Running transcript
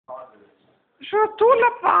Oh,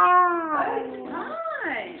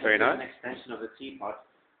 nice. Very nice. An extension of the teapot,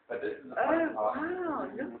 but this is the Oh, fun part. wow,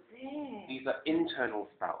 look there. These are internal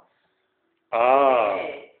spouts. Ah,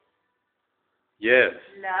 Yes. yes.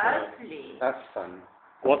 Lovely. That's fun.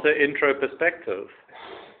 What an intro perspective.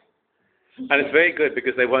 And it's very good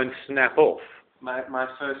because they won't snap off. My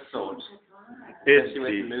first thought, Is especially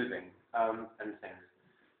with the moving and things.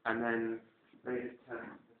 And then they just turn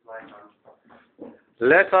this light on.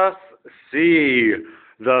 let us see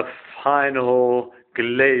the final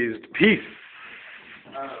glazed piece.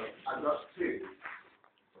 Oh, I've got two.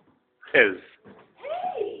 Is.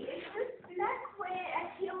 Hey, is this black where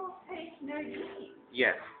at Hill's Page no leaves?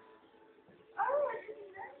 Yes. Oh, I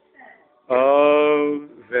didn't know that. Oh,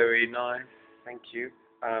 very nice. Thank you.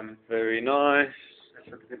 Very nice. Let's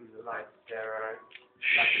look at the lights. There are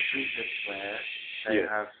like the previous square. They Yes.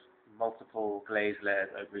 have multiple glaze layers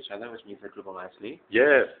over each other, which means they dribble nicely.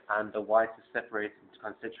 Yes. And the white is separated into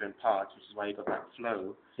constituent parts, which is why you got that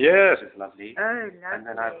flow, Yes. which is lovely. Oh, lovely. And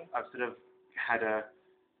then I've sort of had a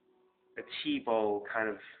tea bowl kind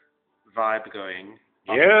of vibe going.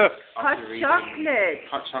 Yes. Hot after reading chocolate.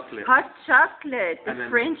 Hot chocolate. Hot chocolate. The And then-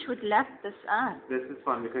 French would love this up. This is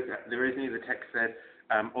fun because originally the text said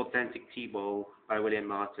authentic tea bowl by William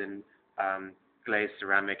Martin, glazed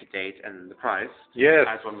ceramic, date and the price, Yes.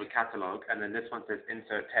 as one would catalogue, and then this one says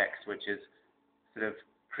insert text, which is sort of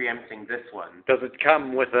preempting this one. Does it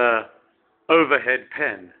come with a overhead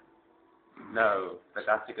pen No, but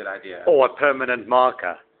that's a good idea. or a permanent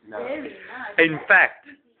marker? No. Very nice. In fact,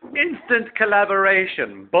 instant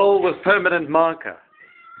collaboration. Bowl with permanent marker.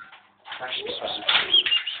 That's fun.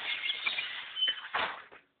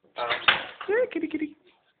 Kitty, kitty.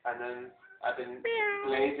 And then I've been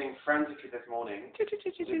glazing frantically this morning just to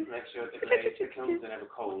make sure the kilns are never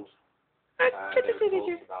cold. They were cold for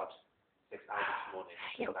about 6 hours this morning.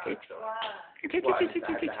 Wow. Well, I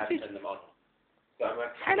had to turn them on. So I'm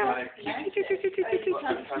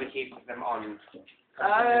trying to keep them on.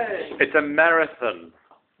 Oh, It's a marathon.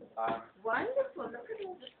 wonderful. Look at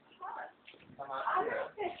all the spots. I like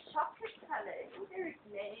that chocolate color. Isn't there a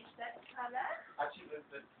glaze that color? Actually,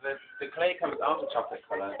 the clay comes out of chocolate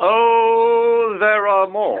colour. Oh, there are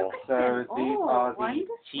more. So these Oh, are the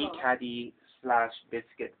wonderful. tea caddy /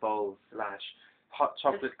 biscuit bowl / hot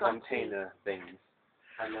chocolate Biscotti. container things.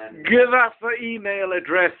 And then Give us the email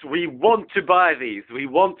address. We want to buy these. We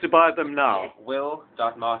want to buy them now.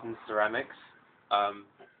 will.martinceramics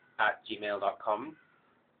 @gmail.com.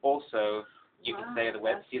 Also, you can see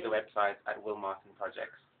the website at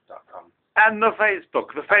willmartinprojects.com. And the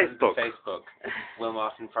Facebook. The And Facebook. Facebook. Will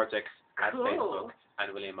Martin Projects at Cool. Facebook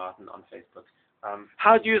and William Martin on Facebook.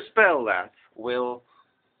 How do you spell that? Will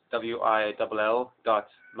WILL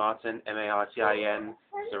Martin MARTIN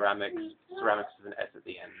ceramics with an S at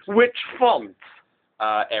the end. Which font?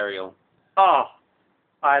 Arial. Ah,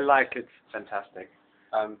 I like it. Fantastic.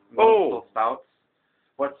 Multiple spouts.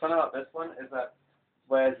 What's fun about this one is that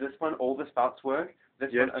whereas this one all the spouts work, this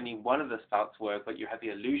Yes. one only one of the spouts work, but you have the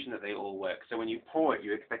illusion that they all work. So when you pour it,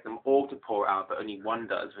 you expect them all to pour out, but only one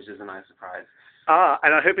does, which is a nice surprise. Ah,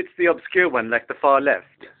 and I hope it's the obscure one, like the far left.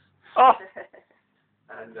 Yes. Oh,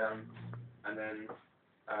 And then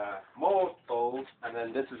more bowls, and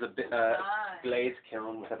then this is a bit glaze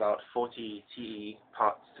kiln with about 40 TE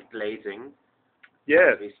parts glazing.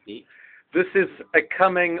 yes. As we speak. This is a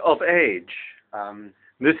coming of age.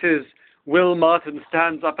 This is Will Martin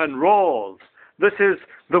stands up and roars. This is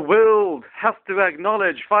the world has to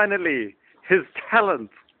acknowledge finally his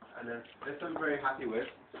talent. And then this I'm very happy with.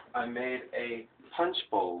 I made a punch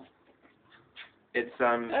bowl. It's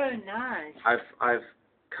Oh, nice. I've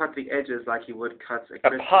cut the edges like you would cut a A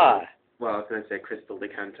crystal. pie. Well, I was going to say crystal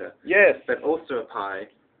decanter, Yes. but also a pie.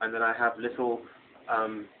 And then I have little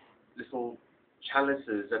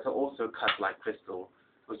chalices that are also cut like crystal,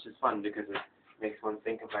 which is fun because it makes one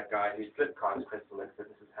think of that guy who split cast crystal instead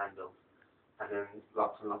of his handle. And then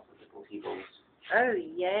lots and lots of little tea bowls, Oh,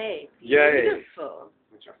 yay. Yay. Beautiful.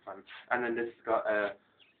 which are fun. And then this has got a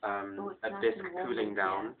it's nice bisque and warm, cooling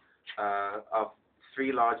down of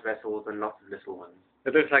 3 large vessels and lots of little ones.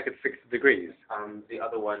 It looks like it's 60 degrees, The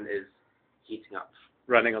other one is heating up.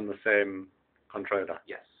 running on the same controller.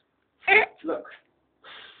 Yes. Look,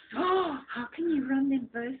 Oh, how can you run them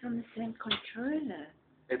both on the same controller?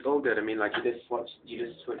 it's all good. I mean, like you just switch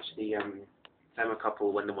the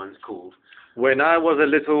thermocouple when the one's cooled. When I was a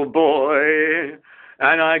little boy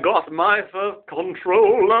and I got my first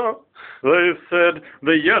controller, they said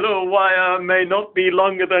the yellow wire may not be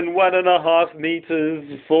longer than 1.5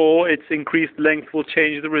 meters, for its increased length will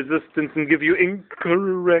change the resistance and give you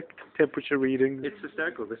incorrect temperature readings. It's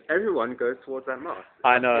hysterical because everyone goes towards that mask.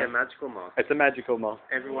 I know. It's a magical mask. It's a magical mask.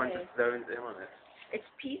 Everyone Yes. just zones in on it. It's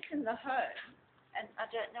peace in the home, and I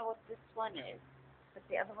don't know what this one is, but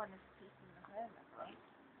the other one is peace in the home, I think.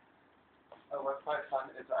 Oh, what's quite fun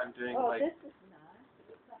is I'm doing Oh, like... this is nice.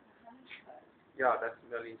 It's like a honeycomb. Yeah, that's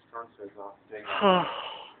Noleen's sponsor as well. Doing that.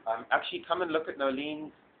 Actually, come and look at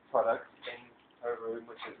Noleen's products in her room,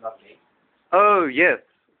 which is lovely. Oh, yes.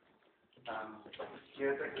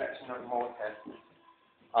 Here's a collection of more tests.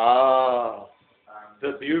 Ah,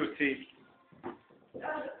 the beauty.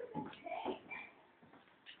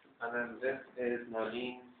 And then this is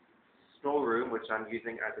Noleen's storeroom, which I'm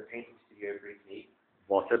using as a painting studio briefly.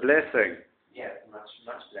 What a blessing. Yes, much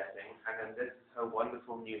blessing. And then this is her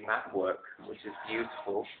wonderful new map work, which is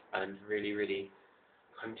beautiful and really, really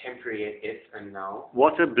contemporary it and now.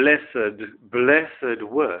 What a blessed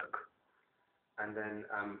work. And then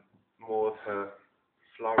more of her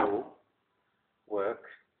floral work.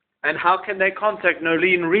 And how can they contact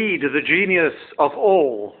Noleen Reed, the genius of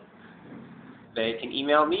all? They can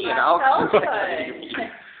email me and I'll contact you.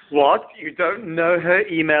 What? You don't know her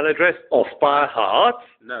email address off by heart?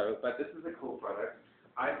 No, but this is a cool product.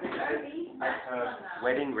 I think it's like her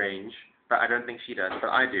wedding range, but I don't think she does, but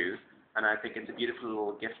I do. And I think it's a beautiful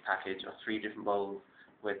little gift package of 3 different bowls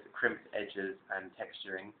with crimped edges and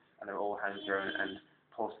texturing, and they're all hand-drawn and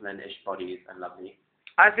porcelain-ish bodies and lovely.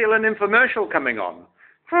 I feel an infomercial coming on.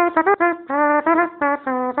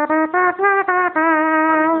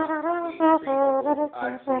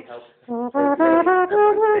 Actually helps.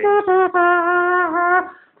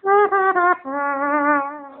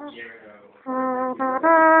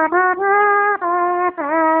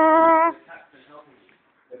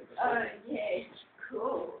 Oh, yes,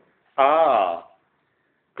 cool. Ah,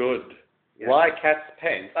 good. Yeah. Why cat's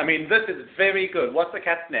paint? I mean, this is very good. What's the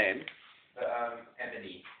cat's name?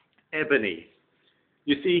 Ebony. Ebony.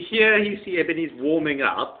 You see here, you see Ebony's warming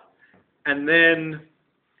up, and then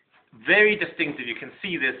very distinctive, you can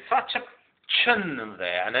see there's such a chin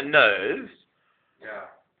there, and a nose, Yeah.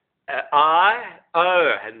 an eye,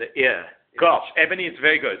 oh, and the ear. Gosh, Ebony is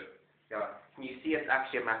very good. Yeah. Can you see it's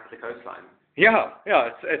actually a map of the coastline? Yeah,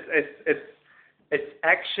 it's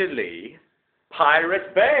actually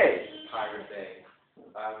Pirate Bay. Pirate Bay.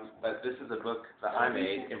 But this is a book that I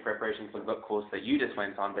made in preparation for the book course that you just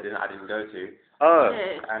went on, but I didn't go to. Oh,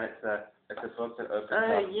 Yes. And it's a book that opens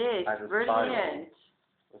Oh, up yes, as a brilliant.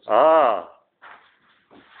 ah,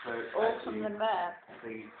 So it's All actually- from the map. so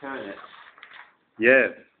you turn it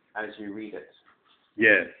yes, as you read it.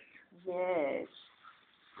 yes. Yes.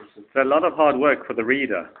 Which is, It's a lot of hard work for the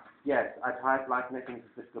reader. yes, I tried like making it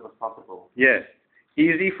as difficult as possible. Yes.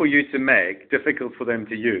 Easy for you to make, difficult for them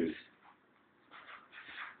to use.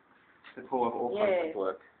 The core of all Yes. kinds of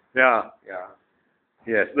work. Yeah, Yeah.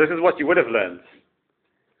 yes. This is what you would have learned,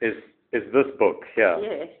 is this book here.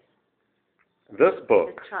 Yes. This The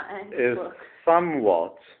book triangle is book.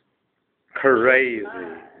 somewhat crazy.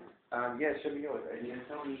 Yeah, show me yours. And you can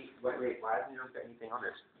tell me, wait, why hasn't yours got anything on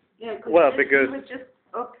it? Yeah, Well, this because was just,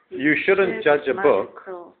 you shouldn't judge a book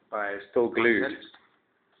Cool. By still glued. content.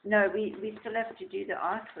 No, we still have to do the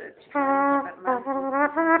artwork.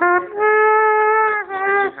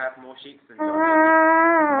 You have more sheets than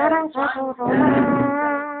John.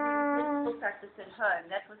 Practice at home.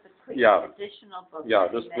 That was a quick Yeah. additional book. Yeah,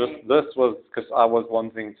 that we this made. was because I was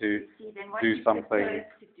wanting to See, then what do you something-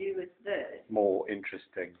 supposed to do with this? more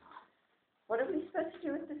interesting. What are we supposed to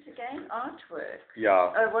do with this again? Artwork.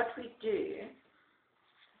 Yeah. Oh, what we do,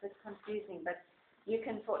 it's confusing, but you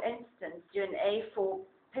can, for instance, do an A4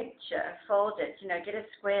 picture, fold it, get a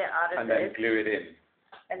square out of And then it, glue it in.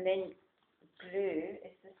 and then glue,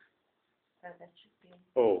 is this, oh, that should be.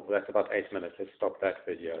 Oh, that's about 8 minutes. Let's stop that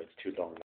video. It's too long.